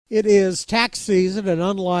It is tax season, and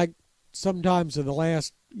unlike sometimes in the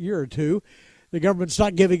last year or two, the government's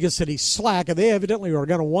not giving us any slack, and they evidently are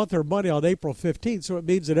going to want their money on April 15th, so it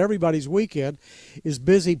means that everybody's weekend is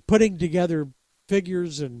busy putting together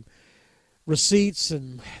figures and receipts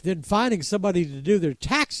and then finding somebody to do their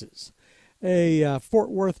taxes. A Fort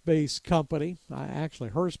Worth-based company, actually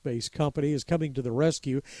Hearst-based company, is coming to the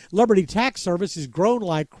rescue. Liberty Tax Service has grown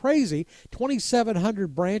like crazy.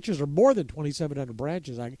 2,700 branches, or more than 2,700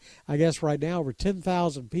 branches. I guess right now over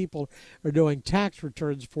 10,000 people are doing tax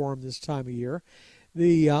returns for them this time of year.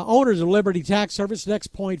 The owners of Liberty Tax Service,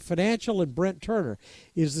 NexPoint Financial, and Brent Turner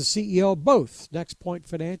is the CEO of both NexPoint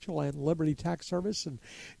Financial and Liberty Tax Service, and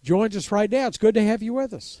joins us right now. It's good to have you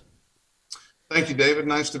with us. Thank you, David.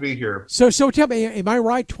 Nice to be here. So tell me, am I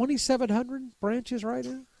right? 2,700 branches right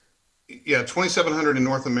now? Yeah, 2,700 in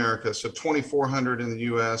North America, so 2,400 in the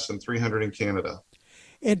U.S. and 300 in Canada.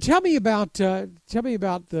 And tell me about the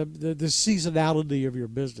seasonality of your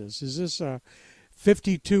business. Is this a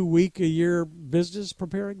 52-week-a-year business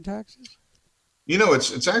preparing taxes?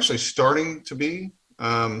 It's actually starting to be.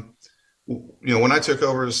 When I took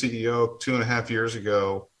over as CEO 2.5 years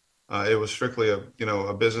ago, it was strictly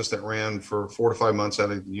a business that ran for 4 to 5 months out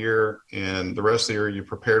of the year, and the rest of the year you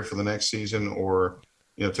prepared for the next season or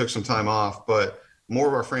took some time off. But more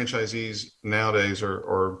of our franchisees nowadays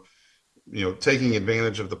are taking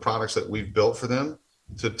advantage of the products that we've built for them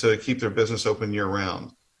to keep their business open year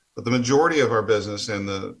round. But the majority of our business and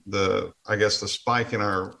the spike in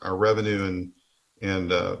our revenue and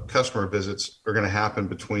customer visits are going to happen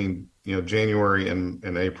between January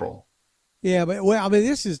and April. Yeah, but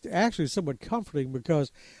this is actually somewhat comforting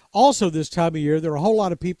because also this time of year there are a whole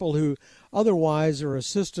lot of people who otherwise are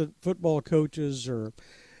assistant football coaches or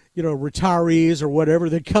retirees or whatever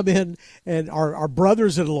that come in and are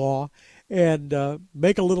brothers-in-law and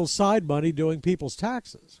make a little side money doing people's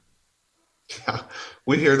taxes. Yeah,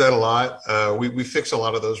 we hear that a lot. We fix a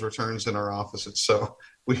lot of those returns in our offices, so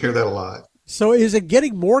we hear that a lot. So is it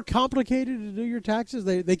getting more complicated to do your taxes?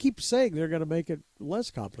 They keep saying they're going to make it less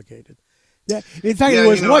complicated. Yeah. In fact, there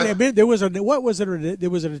was there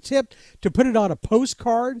was an attempt to put it on a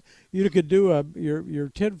postcard. You could do your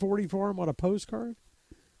 1040 form on a postcard.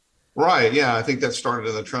 Right. Yeah, I think that started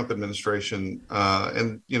in the Trump administration,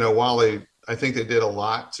 and while I think they did a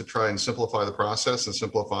lot to try and simplify the process and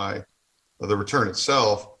simplify the return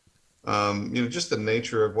itself. Just the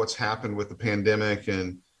nature of what's happened with the pandemic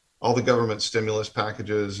and all the government stimulus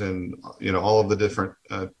packages and all of the different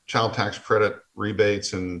child tax credit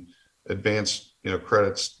rebates and advanced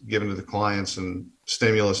credits given to the clients and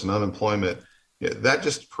stimulus and unemployment, that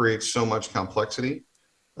just creates so much complexity.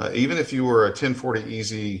 Even if you were a 1040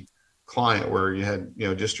 easy client where you had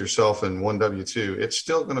just yourself and one W-2, it's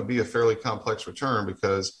still going to be a fairly complex return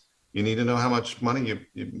because you need to know how much money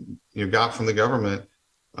you got from the government,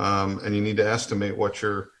 and you need to estimate what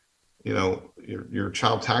your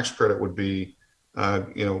child tax credit would be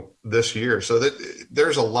this year. So that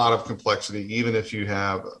there's a lot of complexity, even if you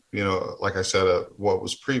have, like I said, what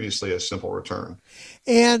was previously a simple return.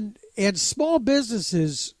 And small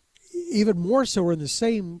businesses, even more so, are in the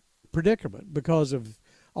same predicament because of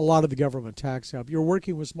a lot of the government tax help. You're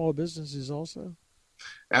working with small businesses also?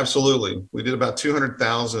 Absolutely. We did about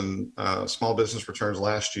 200,000 small business returns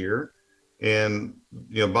last year. And,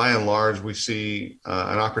 by and large, we see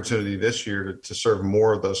an opportunity this year to serve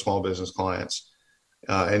more of those small business clients.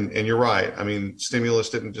 And you're right. I mean, stimulus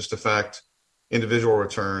didn't just affect individual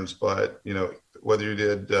returns, but, whether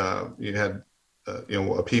you had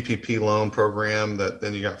a PPP loan program that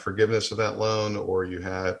then you got forgiveness of that loan, or you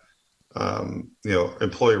had,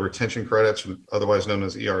 employee retention credits, otherwise known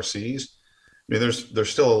as ERCs. I mean, there's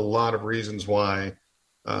still a lot of reasons why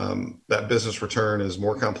that business return is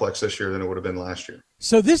more complex this year than it would have been last year.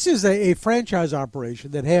 So this is a franchise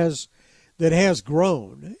operation that has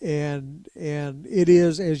grown, and it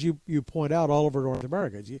is, as you point out, all over North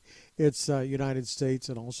America. It's United States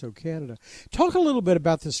and also Canada. Talk a little bit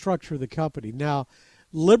about the structure of the company. Now,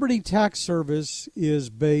 Liberty Tax Service is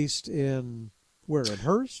based in where? In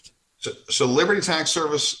Hearst? So Liberty Tax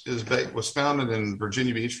Service was founded in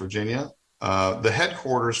Virginia Beach, Virginia. The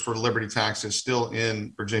headquarters for Liberty Tax is still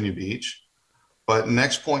in Virginia Beach, but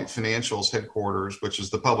NexPoint Financial's headquarters, which is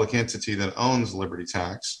the public entity that owns Liberty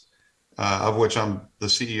Tax, of which I'm the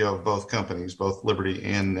CEO of both companies, both Liberty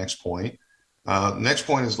and NexPoint.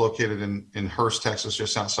 NexPoint is located in Hearst, Texas,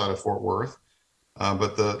 just outside of Fort Worth,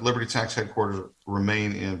 but the Liberty Tax headquarters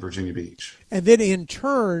remain in Virginia Beach. And then in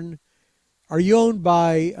turn, are you owned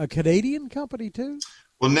by a Canadian company too?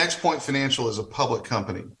 Well, NexPoint Financial is a public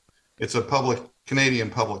company. It's a Canadian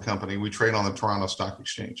public company. We trade on the Toronto Stock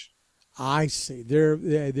Exchange. I see. There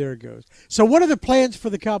it goes. So what are the plans for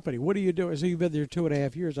the company? What are you doing? So you've been there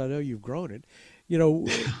 2.5 years. I know you've grown it.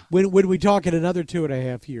 When we talk in another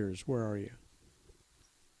 2.5 years, where are you?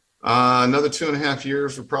 Another 2.5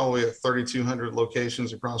 years, we're probably at 3,200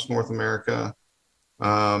 locations across North America.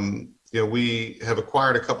 We have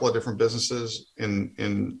acquired a couple of different businesses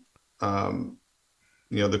in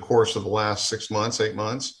the course of the last 6 months, 8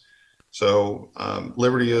 months. So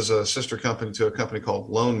Liberty is a sister company to a company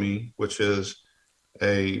called LoanMe, which is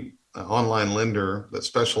an online lender that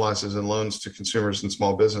specializes in loans to consumers and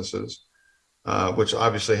small businesses. Which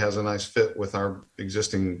obviously has a nice fit with our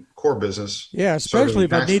existing core business. Yeah, especially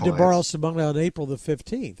if I need to borrow some money on April the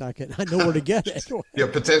 15th. I know where to get it. Yeah,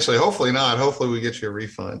 potentially. Hopefully not. Hopefully we get you a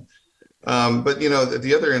refund. But, at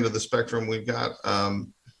the other end of the spectrum, we've got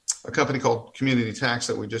a company called Community Tax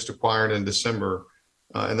that we just acquired in December.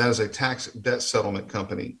 And that is a tax debt settlement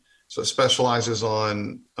company. So it specializes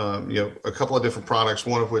on, a couple of different products,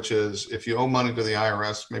 one of which is if you owe money to the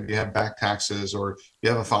IRS, maybe you have back taxes or you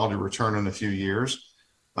haven't filed your return in a few years,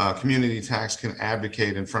 Community Tax can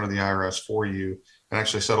advocate in front of the IRS for you and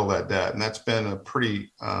actually settle that debt. And that's been a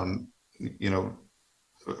pretty, a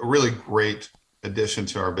really great addition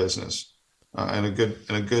to our business and a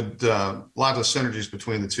good lot of synergies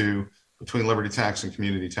between the two, between Liberty Tax and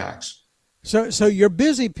Community Tax. So your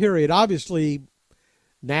busy period, obviously,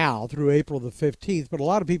 now through April the 15th, but a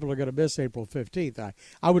lot of people are going to miss April 15th.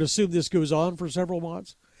 I would assume this goes on for several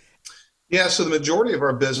months. Yeah, so the majority of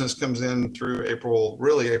our business comes in through April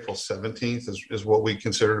 17th is what we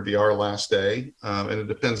consider to be our last day. And it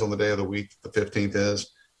depends on the day of the week the 15th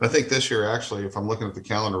is. And I think this year, actually, if I'm looking at the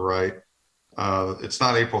calendar right, it's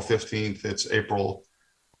not April 15th, it's April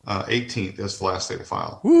 18th is the last day to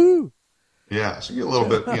file. Woo! Yeah, so you get a little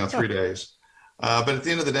bit, 3 days. But at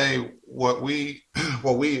the end of the day, what we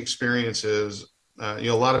experience is, a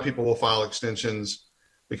lot of people will file extensions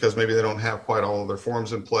because maybe they don't have quite all of their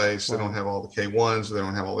forms in place. They don't have all the K-1s. They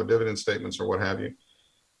don't have all their dividend statements or what have you.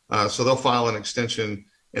 So they'll file an extension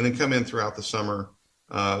and then come in throughout the summer.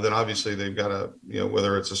 Then obviously they've got to,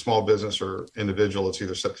 whether it's a small business or individual, it's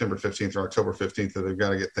either September 15th or October 15th that they've got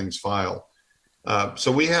to get things filed.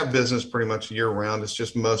 So we have business pretty much year round. It's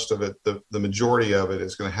just most of it, the majority of it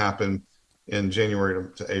is going to happen in January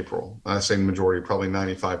to April. I say majority, probably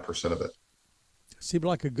 95% of it. Seemed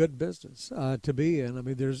like a good business to be in. I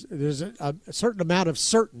mean, there's a certain amount of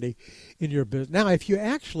certainty in your business. Now, if you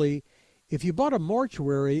bought a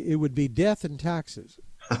mortuary, it would be death and taxes.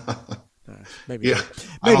 Maybe. Yeah,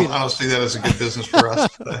 maybe I don't see that as a good business for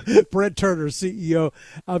us. Brent Turner, CEO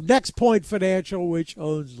of Next Point Financial, which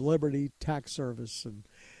owns Liberty Tax Service and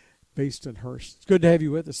based in Hearst. It's good to have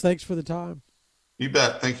you with us. Thanks for the time. You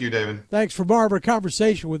bet. Thank you, David. Thanks for more of our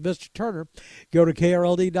conversation with Mr. Turner. Go to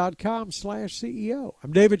krld.com/CEO.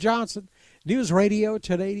 I'm David Johnson, News Radio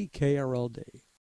 1080 KRLD.